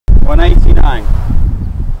189.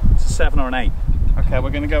 It's a 7 or an 8. Okay, we're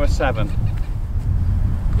going to go with 7.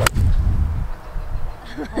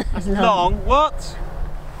 Long? What?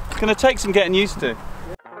 It's going to take some getting used to.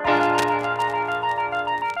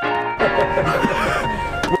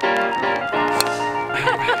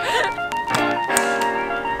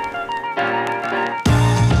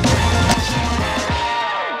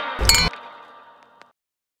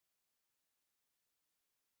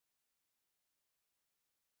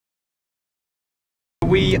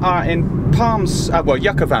 We are in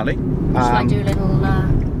Yucca Valley. Shall I do a little...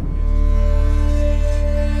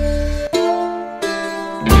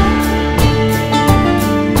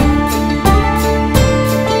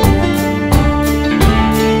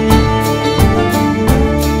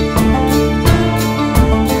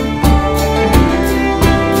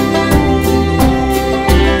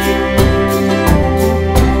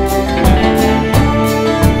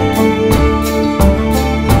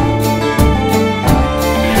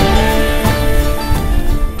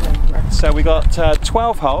 So we got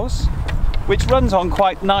 12 holes, which runs on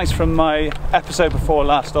quite nice from my episode before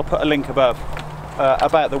last. I'll put a link above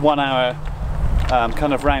about the 1 hour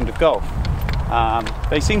kind of round of golf.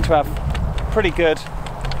 They seem to have pretty good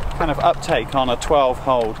kind of uptake on a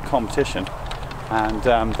 12-hole competition,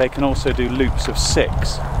 and they can also do loops of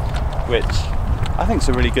 6, which I think is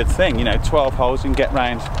a really good thing. You know, 12 holes, you can get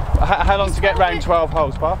round. How long to get round 12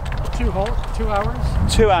 holes, Bob? 2 holes, 2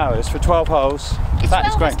 hours. 2 hours for 12 holes. Is that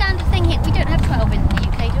 12 is great. a standard thing here? We don't have 12 in the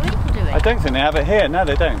UK, do we? Or do we? I don't think they have it here. No,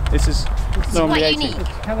 they don't. This is normally 18. Unique. It's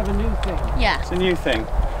kind of a new thing. Yeah. It's a new thing.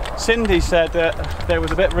 Cindy said there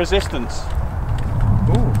was a bit of resistance.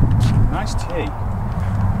 Ooh, nice tee.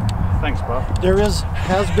 Thanks, Bob. There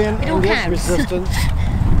has been and is resistance,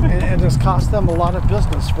 and it's cost them a lot of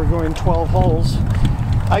business for going 12 holes.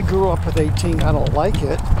 I grew up with 18. I don't like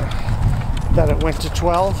it that it went to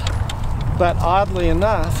 12, but oddly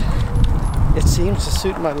enough, it seems to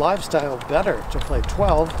suit my lifestyle better to play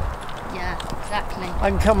 12. Yeah, exactly. I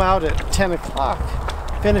can come out at 10 o'clock,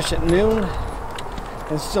 finish at noon,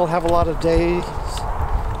 and still have a lot of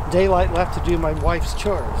daylight left to do my wife's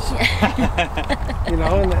chores. Yeah. You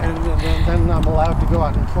know, and then I'm allowed to go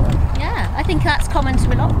out and play. Yeah, I think that's common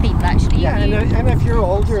to a lot of people actually. Yeah, and if you're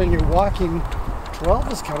older and you're walking,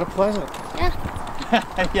 12 is kind of pleasant. Yeah.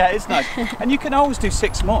 Yeah, it's nice. And you can always do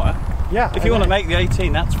 6 more. Yeah. If you want to make the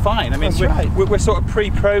 18, that's fine. I mean, we're sort of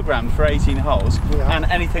pre-programmed for 18 holes, yeah, and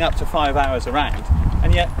anything up to 5 hours around,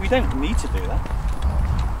 and yet we don't need to do that.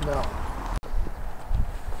 No.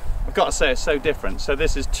 I've got to say, it's so different. So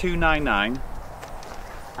this is 299,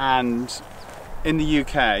 and in the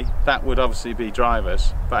UK that would obviously be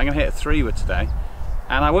drivers, but I'm going to hit a 3-wood today,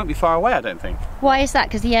 and I won't be far away, I don't think. Why is that?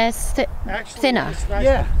 Because the air's thinner? It's nice,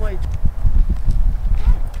 yeah. to play.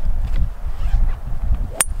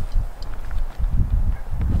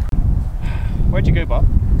 Where'd you go, Bob?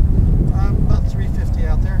 About 350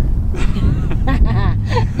 out there.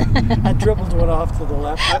 I dribbled one off to the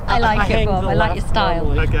left. I like it, Bob. I like your style.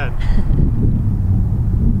 Normally. Again.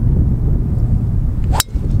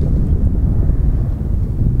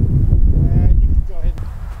 You can go ahead.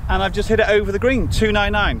 And I've just hit it over the green,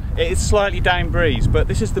 299. It is slightly down breeze, but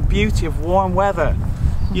this is the beauty of warm weather.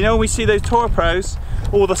 You know, when we see those tour pros,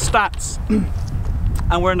 all the stats,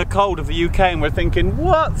 and we're in the cold of the UK and we're thinking,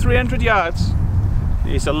 what, 300 yards?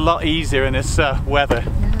 It's a lot easier in this weather.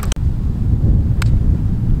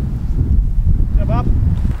 Yeah, Bob?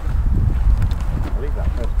 I'll leave that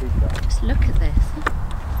first piece there. Just look at this.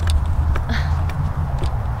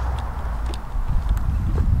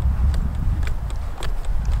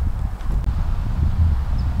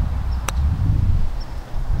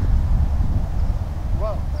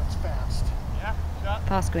 Whoa, that's fast. Yeah, shot.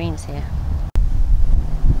 Fast greens here.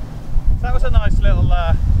 That was a nice little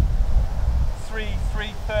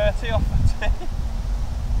 330 off the tee.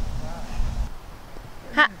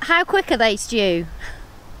 How quick are they, Stu?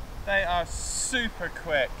 They are super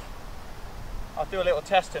quick. I'll do a little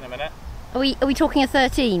test in a minute. Are we talking a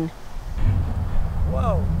 13?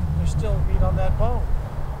 Whoa, there's still meat on that bone.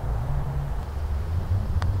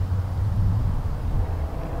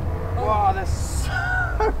 Wow, they're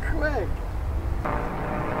so quick.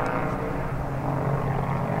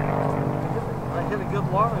 I hit a good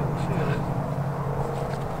line.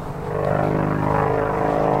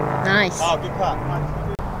 Nice. Oh, good putt. Nice.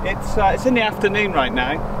 It's in the afternoon right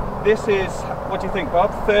now. This is, what do you think,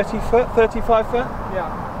 Bob? 30 foot, 35 foot?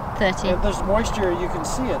 Yeah. 30. If there's moisture, you can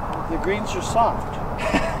see it. The greens are soft.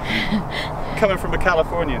 Coming from a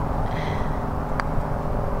California.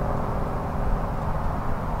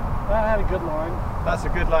 That had a good line. That's a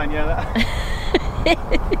good line, yeah. That.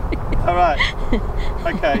 All right.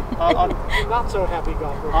 Okay. Not so happy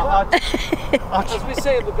golfer. As we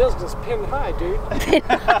say in the business, pin high, dude.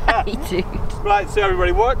 Hey, dude. Right, so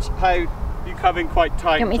everybody watch how you come in quite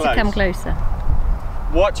tight. You want me to come closer?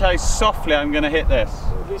 Watch how softly I'm going to hit this.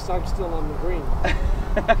 At least I'm still on the green.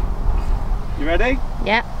 You ready?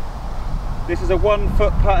 Yeah. This is a 1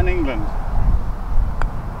 foot putt in England.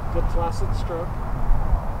 Good placid stroke.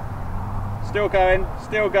 Still going,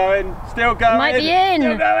 still going, still going. Might be in.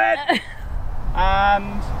 Still going.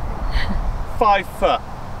 And 5 foot.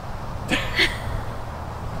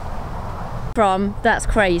 That's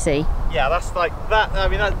crazy. Yeah, that's like that. I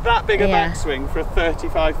mean, that big a backswing for a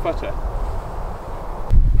 35 footer.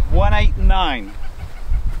 189.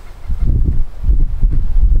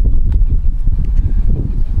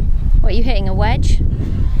 What, are you hitting a wedge?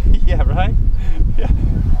 Yeah, right? Yeah.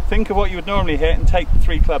 Think of what you would normally hit and take the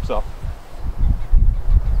 3 clubs off.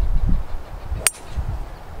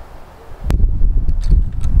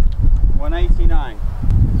 $189.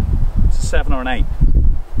 It's a 7 or an 8.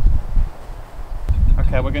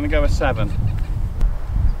 Okay, we're going to go a 7.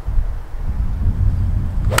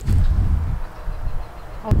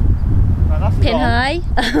 Right, that's Pin long. high.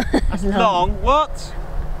 That's long. What?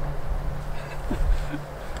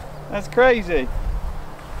 That's crazy.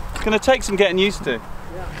 It's going to take some getting used to.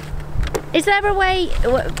 Is there a way,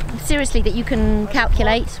 seriously, that you can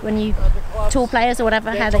calculate when you tour players or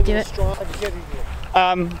whatever, how they do it?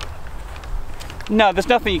 No, there's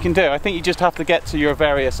nothing you can do. I think you just have to get to your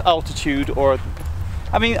various altitude, or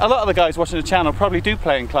I mean, a lot of the guys watching the channel probably do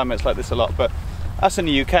play in climates like this a lot, but us in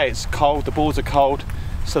the UK, it's cold, the balls are cold,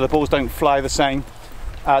 so the balls don't fly the same.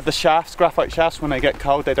 The shafts, graphite shafts, when they get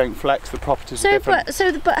cold, they don't flex, the properties are different.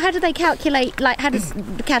 But how do they calculate, like, how does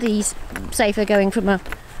the caddies say if they're going from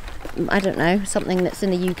I don't know, something that's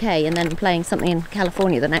in the UK and then playing something in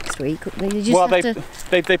California the next week? You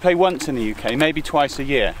just they play once in the UK, maybe twice a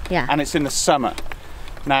year, and it's in the summer.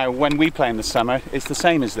 Now, when we play in the summer, it's the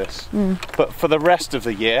same as this, but for the rest of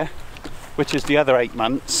the year, which is the other 8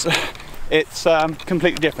 months, it's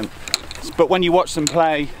completely different. But when you watch them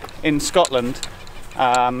play in Scotland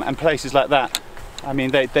and places like that, I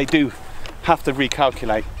mean, they do have to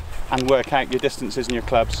recalculate and work out your distances and your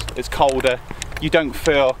clubs. It's colder, you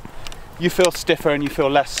feel stiffer and you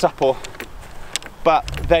feel less supple, but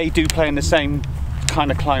they do play in the same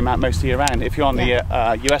kind of climate most of the year round. If you're on the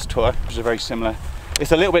US tour, which is very similar,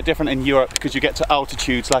 it's a little bit different in Europe because you get to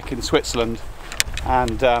altitudes like in Switzerland,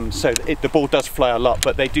 and so the ball does fly a lot,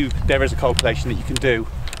 but there is a calculation that you can do.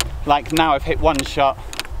 Like now I've hit 1 shot,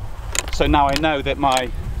 so now I know that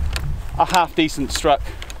a half decent struck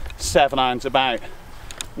 7 iron's about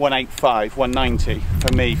 185, 190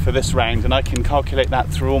 for me for this round, and I can calculate that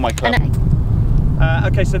through all my clubs.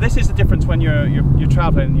 Okay, so this is the difference when you're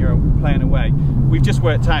traveling and you're playing away. We've just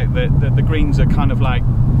worked out that the greens are kind of like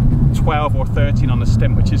 12 or 13 on the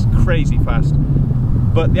stem, which is crazy fast.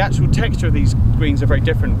 But the actual texture of these greens are very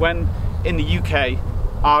different. When in the UK,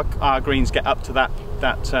 our greens get up to that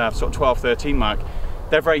sort of 12, 13 mark,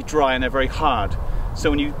 they're very dry and they're very hard. So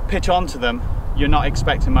when you pitch onto them, you're not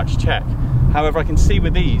expecting much check. However, I can see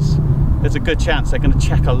with these, there's a good chance they're going to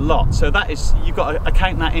check a lot. So that is, you've got to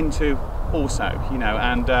account that into also, you know,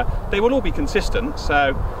 and they will all be consistent.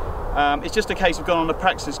 So it's just a case of going on the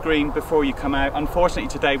practice green before you come out. Unfortunately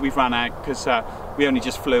today we've run out because we only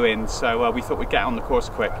just flew in, so we thought we'd get on the course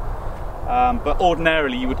quick. But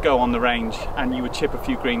ordinarily you would go on the range and you would chip a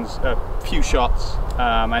few shots,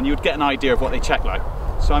 and you would get an idea of what they check like.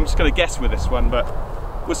 So I'm just going to guess with this one, but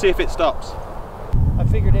we'll see if it stops. I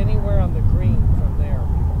figured anywhere on the green from there.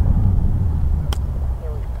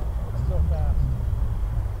 There we go. It's still fast.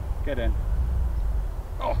 Get in.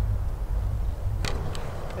 Oh.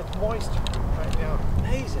 It's moist right now.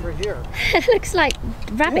 Amazing. We're here. It looks like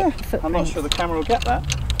rabbit footprints. I'm not sure the camera will get that.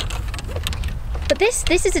 But this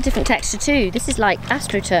is a different texture too. This is like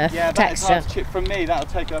AstroTurf yeah, that texture. is hard chip from me. That'll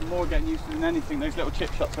take more getting used to than anything. Those little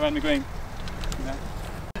chip shots around the green. You know.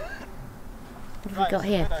 What have we got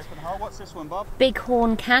here? What's this one, Bob?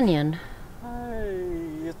 Bighorn Canyon.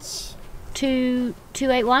 Hey, it's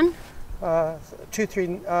 281.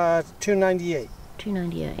 298.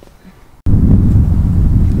 298.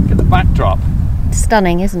 Look at the backdrop.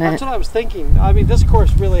 Stunning, isn't it? That's what I was thinking. I mean, this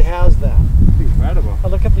course really has that. Incredible. I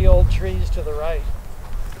look at the old trees to the right.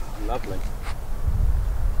 Lovely.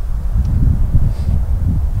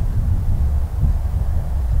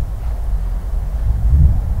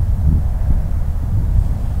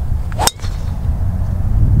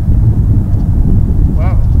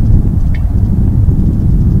 Wow.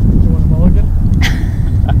 You want a mulligan?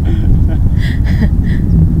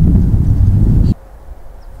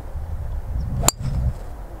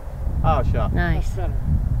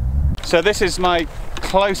 So this is my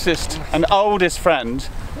closest and oldest friend,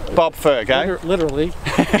 Bob Fergo. Literally.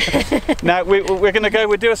 Now we're going to go.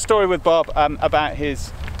 We'll do a story with Bob about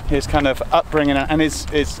his kind of upbringing and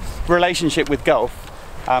his relationship with golf,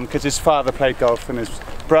 because his father played golf and his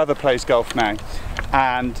brother plays golf now,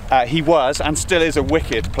 and he was and still is a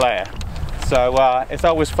wicked player. So it's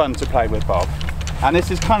always fun to play with Bob. And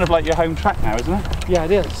this is kind of like your home track now, isn't it? Yeah,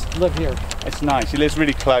 it is. Live here. It's nice. He lives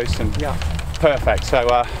really close and yeah, perfect. So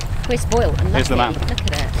we're spoiled and lucky. Here's the map. Look at it.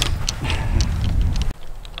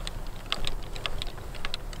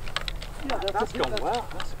 Yeah, that's gone well.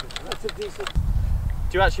 That's a decent.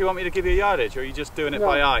 Do you actually want me to give you a yardage, or are you just doing it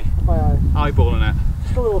by eye? By eye. Eyeballing it.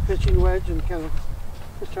 Just a little pitching wedge and kind of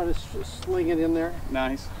just try to sling it in there.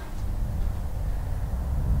 Nice.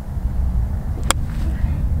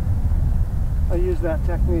 I use that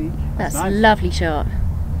technique. That's nice. a lovely shot.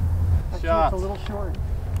 Actually, Shot. it's a little short.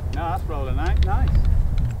 No, that's rolling out. Nice.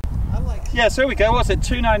 I like. Yeah, so here we go. What's it?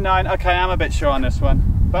 299. Okay, I'm a bit short on this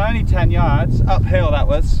one, but only 10 yards uphill that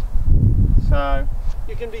was. So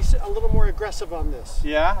You can be a little more aggressive on this.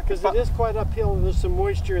 yeah, Because it is quite uphill and there's some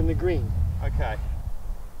moisture in the green. Okay.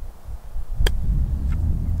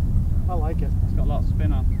 I like it. It's got a lot of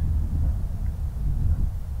spin on.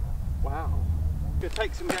 Wow. It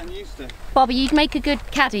takes some getting used to. Bobby, you'd make a good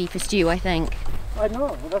caddy for Stu, I think. I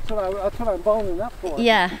know. That's what I'm boning up for.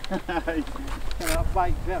 Yeah. And I'll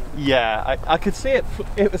bite better. Yeah, I could see it.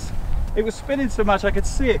 It was spinning so much I could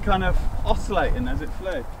see it kind of oscillating as it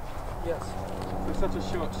flew. Yes. It was such a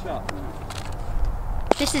short shot.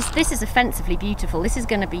 This is offensively beautiful. This is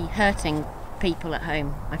going to be hurting people at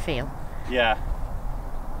home, I feel. Yeah.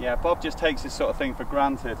 Yeah, Bob just takes this sort of thing for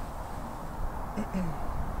granted.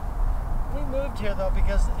 We moved here though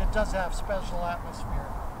because it does have special atmosphere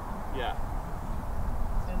Yeah.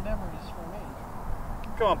 and memories for me.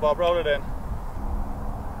 Come on, Bob, roll it in.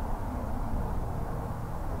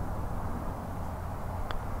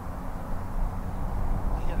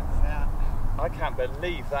 I hit it fat. I can't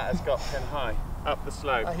believe that has got pin high up the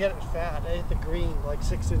slope. I hit it fat. I hit the green like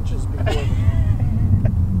 6 inches before.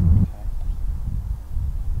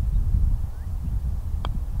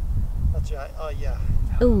 That's right. Oh yeah.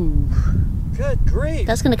 Ooh, Good grief.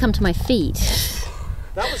 that's going to come to my feet.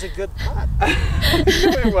 That was a good putt.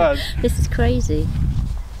 It was. This is crazy.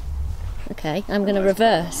 Okay, I'm going to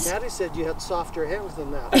reverse. Maddie said you had softer hands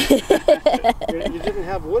than that. You didn't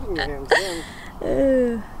have wood in your hands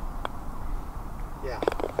then. Yeah,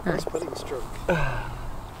 nice putting stroke.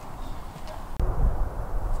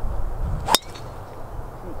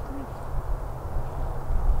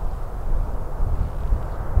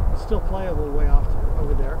 It's still playable way off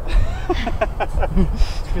over there.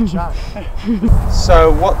 It's a good shot.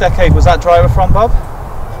 So, what decade was that driver from, Bob?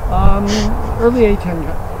 Early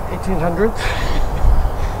 1800s.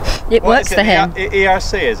 It works for him.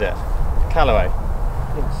 ERC, is it? Callaway.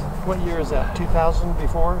 Yes. What year is that? 2000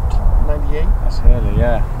 before? 98? That's early,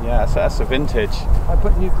 yeah. Yeah, that's a vintage. I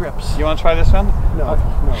put new grips. You want to try this one? No,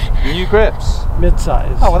 New grips.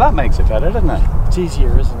 mid-size. Oh, well, that makes it better, doesn't it? It's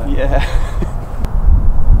easier, isn't it? Yeah.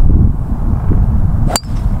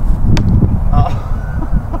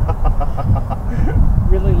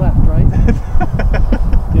 Really left, right?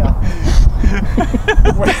 Yeah.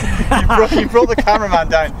 you brought the cameraman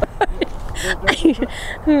down.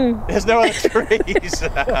 There's no other trees.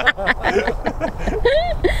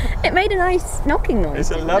 It made a nice knocking noise.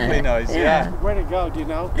 It's a lovely noise, yeah. Way to go, do you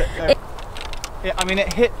know? I mean,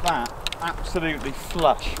 it hit that absolutely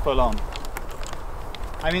flush, full on.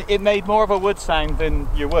 I mean, it made more of a wood sound than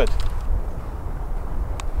your wood.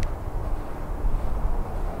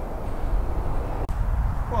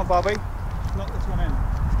 Come on, Bobby. Knock this one in.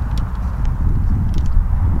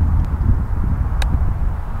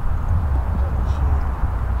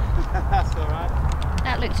 That's all right.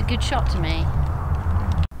 That looked a good shot to me.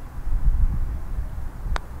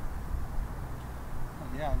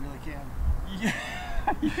 Yeah, I really can.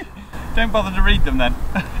 Don't bother to read them then.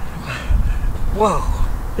 Whoa.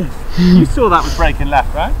 You saw that was breaking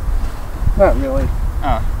left, right? Not really.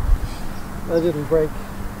 Oh. That didn't break.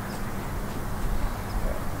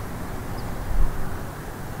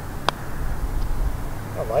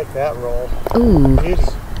 I like that roll. Ooh, Beauty.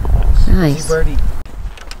 nice. Birdie.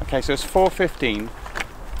 Okay, so it's 4:15.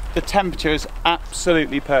 The temperature is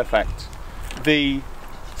absolutely perfect. The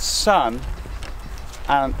sun,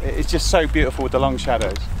 and it's just so beautiful with the long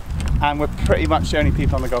shadows. And we're pretty much the only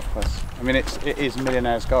people on the golf course. I mean, it is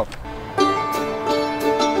millionaires golf.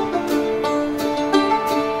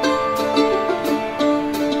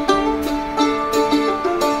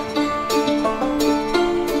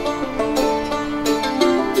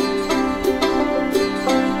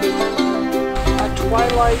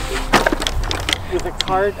 Twilight with a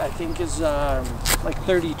cart, I think, is like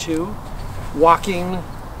 32. Walking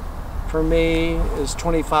for me is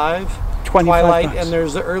 25. Twilight, bucks. and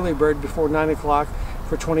there's the early bird before 9 o'clock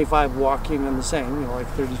for 25 walking, and the same, like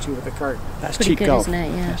 32 with a cart. That's pretty cheap good, golf. isn't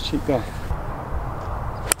it? Yeah. That's cheap golf.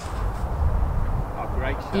 Oh,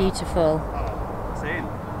 great shot. Beautiful. It's in.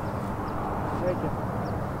 Thank you.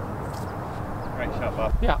 Great shot,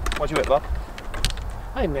 Bob. Yeah. What do you hit, Bob?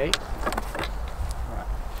 Hi, mate.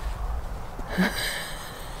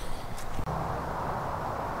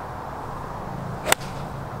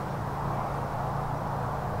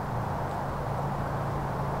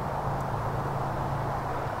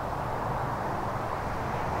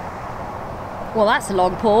 Well, that's a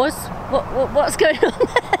long pause. What's going on there?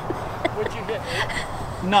 What'd you get?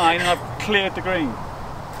 9, and I've cleared the green.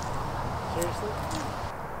 Seriously?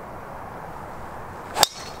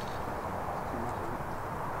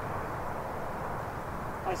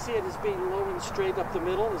 I see it as being low and straight up the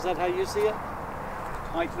middle. Is that how you see it?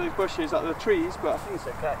 Tight to those bushes, like the trees, but I think it's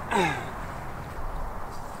okay.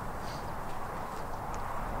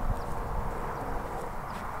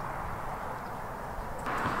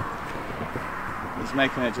 He's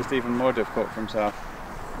making it just even more difficult for himself.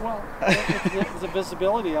 Well, it's the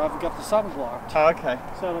visibility. I've got the sun blocked. Oh, okay.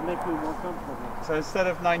 So it'll make me more comfortable. So instead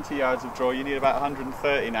of 90 yards of draw, you need about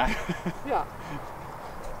 130 now. Yeah.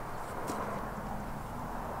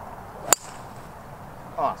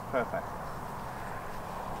 Oh, that's perfect.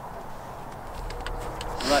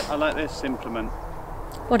 I like this implement.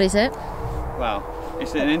 What is it? Well,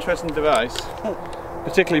 it's an interesting device,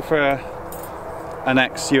 particularly for an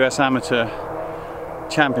ex-US amateur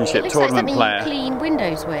championship It looks like tournament something player. you clean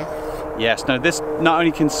windows with. Yes, no, this not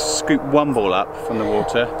only can scoop one ball up from the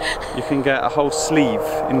water, you can get a whole sleeve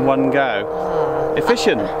in one go.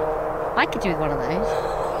 Efficient. I could do with one of those.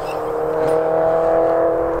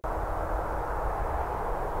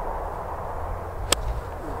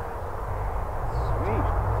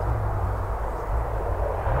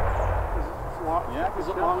 Is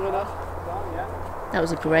it long enough? That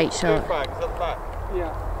was a great shot.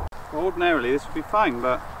 Yeah. Well, ordinarily this would be fine,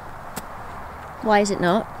 but Why is it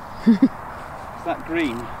not? it's that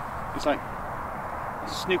green. It's like a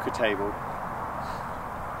snooker table.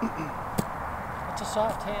 It's a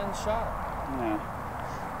soft hand shot. Yeah.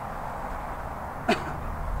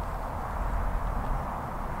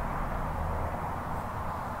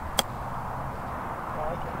 I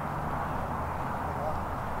like it.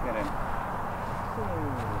 Get in.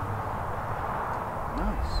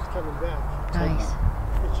 Nice. It's coming back. Nice.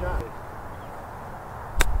 Good shot.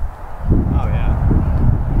 Oh yeah.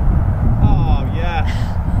 Oh yeah.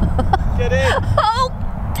 Get in.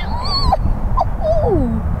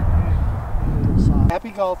 Happy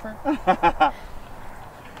golfer. I'm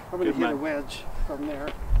going to Good hit a man. wedge from there.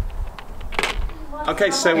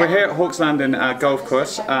 Okay, so we're here at Hawks Landing golf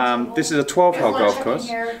course. This is a 12-hole golf course,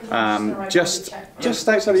 just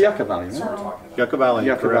outside of Yucca Valley, right? Yucca Valley.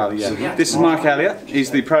 Yucca correct. Valley, yeah. This is Mark Elliott.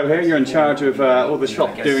 He's the pro here. You're in charge of all the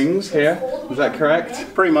shop doings here. Is that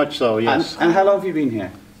correct? Pretty much so, yes. And how long have you been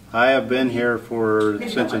here? I have been here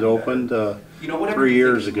since it opened 3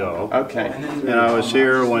 years ago. Okay. And I was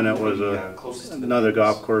here when it was another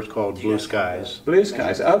golf course called Blue Skies Blue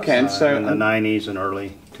Skies. Okay, and so in the 90s and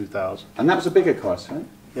early 2000s. and that was a bigger course, right?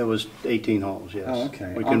 It was 18 holes, yes. Oh,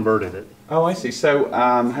 okay. We converted it. Oh, I see. So,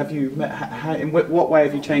 have you? In what way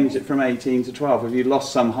have you changed it from 18 to 12? Have you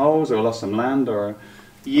lost some holes or lost some land, or?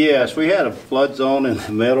 Yes, we had a flood zone in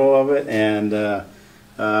the middle of it, and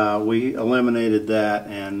we eliminated that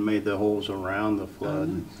and made the holes around the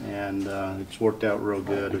flood, and it's worked out real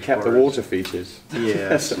good. You kept the water features.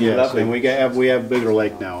 Yes, That's yes, lovely. and we have bigger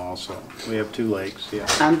lake now also. We have 2 lakes. Yeah.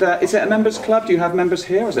 And is it a members club? Do you have members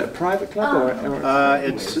here? Or is it a private club? Or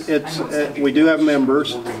We do have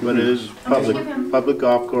members, but it is public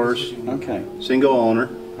golf course, okay. single owner,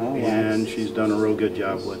 Oh, wow. and she's done a real good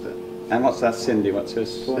job with it. And what's that, Cindy? What's her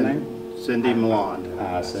full name? Cindy Milan.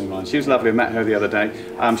 Cindy Milan. She was lovely. I met her the other day.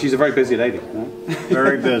 She's a very busy lady. Right?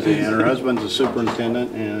 Very busy, and her husband's a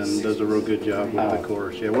superintendent and does a real good job with the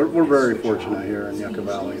course. Yeah, we're very fortunate here in Yucca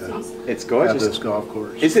Valley to It's have gorgeous. this golf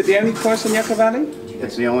course. Is it the only course in Yucca Valley?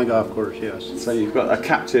 It's the only golf course, yes. So you've got a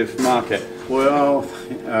captive market. Well,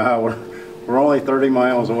 we're only 30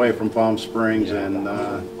 miles away from Palm Springs, and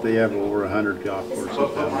they have over 100 golf courses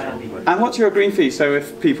down there. But, And what's your green fee? So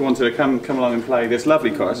if people wanted to come along and play this lovely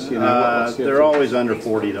course, you know, what's your they're fee? always under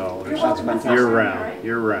 $40. That's fantastic.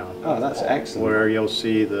 Year round. Oh, that's excellent. Where you'll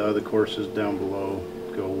see the other courses down below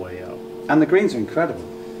go way up. And the greens are incredible.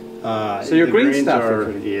 So your green stuff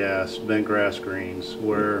are, yes, bent grass greens.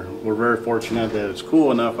 We're very fortunate that it's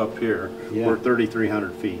cool enough up here. Yeah. We're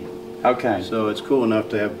 3,300 feet. Okay. So it's cool enough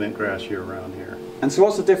to have bent grass year round here. And so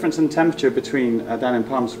what's the difference in temperature between down in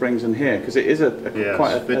Palm Springs and here? Because it is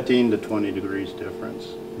quite a 15 to 20 degrees difference.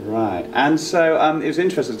 Right. And so it was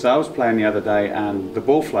interesting, so I was playing the other day and the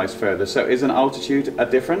ball flies further. So is an altitude a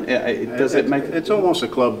different? Does it make... It's almost a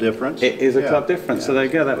club difference. It is a club difference. Yeah. So there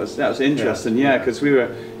you go. That was interesting. Yeah, because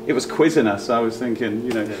it was quizzing us. So I was thinking,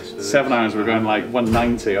 you know, 7 irons were going like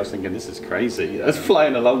 190. I was thinking, this is crazy. It's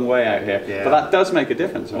flying a long way out here. Yeah. But that does make a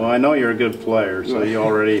difference. Right? Well, I know you're a good player, so you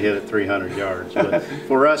already hit it 300 yards. But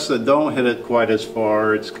for us that don't hit it quite as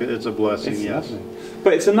far, it's a blessing, yes. Lovely.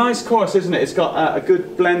 But it's a nice course, isn't it? It's got a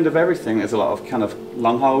good blend of everything. There's a lot of kind of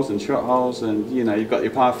long holes and short holes, and you know, you've got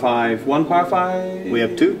your par 5, 1 par 5. We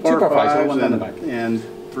have two par 5s so one down the back. And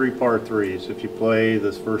 3 par 3s. If you play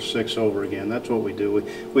the first 6 over again, that's what we do.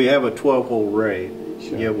 We have a 12-hole rate.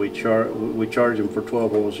 Sure. Yet we charge them for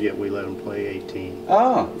 12 holes. Yet we let them play 18.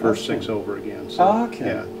 Oh, first 6 over again. So, okay.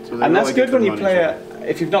 Yeah. So and that's good when you play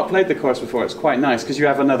if you've not played the course before, it's quite nice because you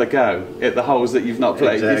have another go at the holes that you've not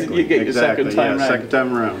played. Exactly. You get your second time round. Second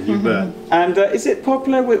time around, you bet. And is it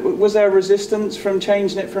popular? Was there resistance from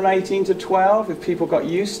changing it from 18 to 12? If people got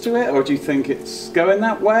used to it, or do you think it's going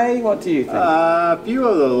that way? What do you think? A few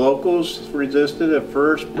of the locals resisted at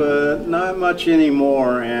first, but not much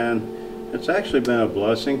anymore. And it's actually been a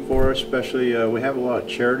blessing for us, especially we have a lot of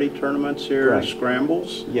charity tournaments here,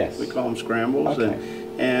 scrambles. Yes. We call them scrambles. Okay.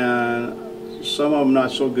 And some of them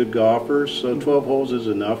not so good golfers, so 12 holes is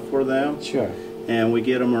enough for them. Sure. And we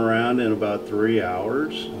get them around in about 3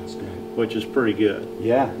 hours. That's great. Which is pretty good.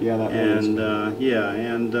 Yeah, that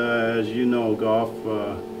and as you know, golf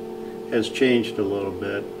has changed a little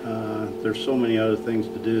bit. There's so many other things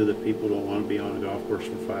to do that people don't want to be on a golf course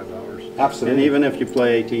for 5 hours. Absolutely. And even if you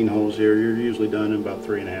play 18 holes here, you're usually done in about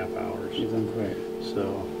 3.5 hours. You've done great.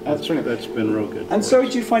 So that's been real good. And so,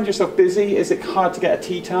 do you find yourself busy? Is it hard to get a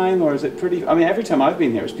tee time, or is it pretty? I mean, every time I've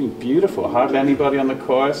been here, it's been beautiful. Hardly anybody on the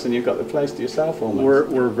course, and you've got the place to yourself almost.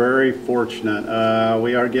 We're very fortunate.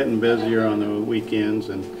 We are getting busier on the weekends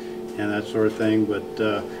and that sort of thing, but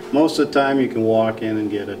most of the time you can walk in and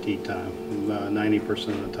get a tee time, 90%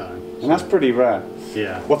 of the time. And that's pretty rare.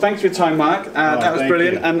 Yeah. Well, thanks for your time, Mark. That was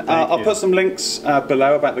brilliant. You. And I'll put some links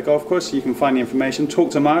below about the golf course so you can find the information. Talk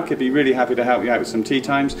to Mark. He'd be really happy to help you out with some tee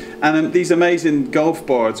times. And these amazing golf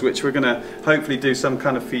boards, which we're going to hopefully do some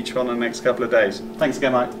kind of feature on in the next couple of days. Thanks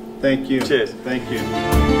again, Mark. Thank you. Cheers. Thank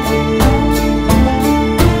you.